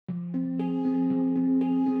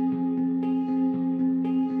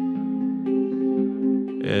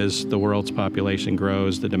as the world's population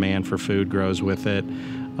grows, the demand for food grows with it.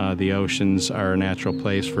 The oceans are a natural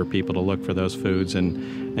place for people to look for those foods,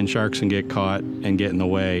 and sharks can get caught and get in the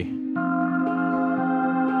way.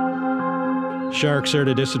 Sharks are at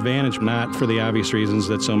a disadvantage, not for the obvious reasons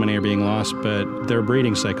that so many are being lost, but their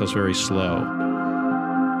breeding cycle is very slow.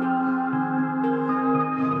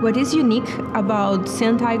 What is unique about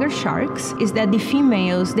sand tiger sharks is that the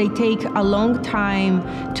females, they take a long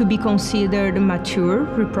time to be considered mature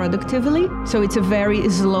reproductively. So it's a very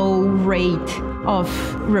slow rate of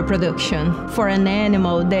reproduction for an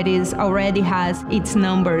animal that already has its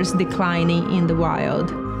numbers declining in the wild.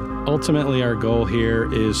 Ultimately, our goal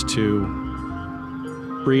here is to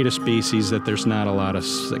breed a species that there's not a lot of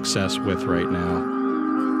success with right now.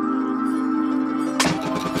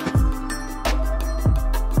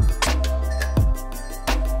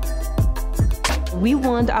 We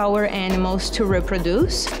want our animals to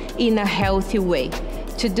reproduce in a healthy way.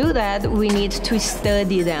 To do that, we need to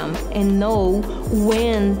study them and know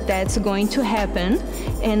when that's going to happen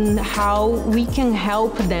and how we can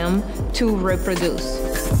help them to reproduce.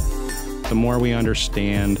 The more we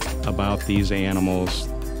understand about these animals,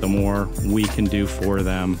 the more we can do for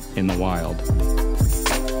them in the wild.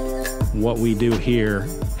 What we do here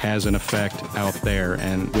has an effect out there,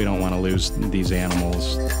 and we don't want to lose these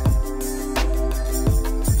animals.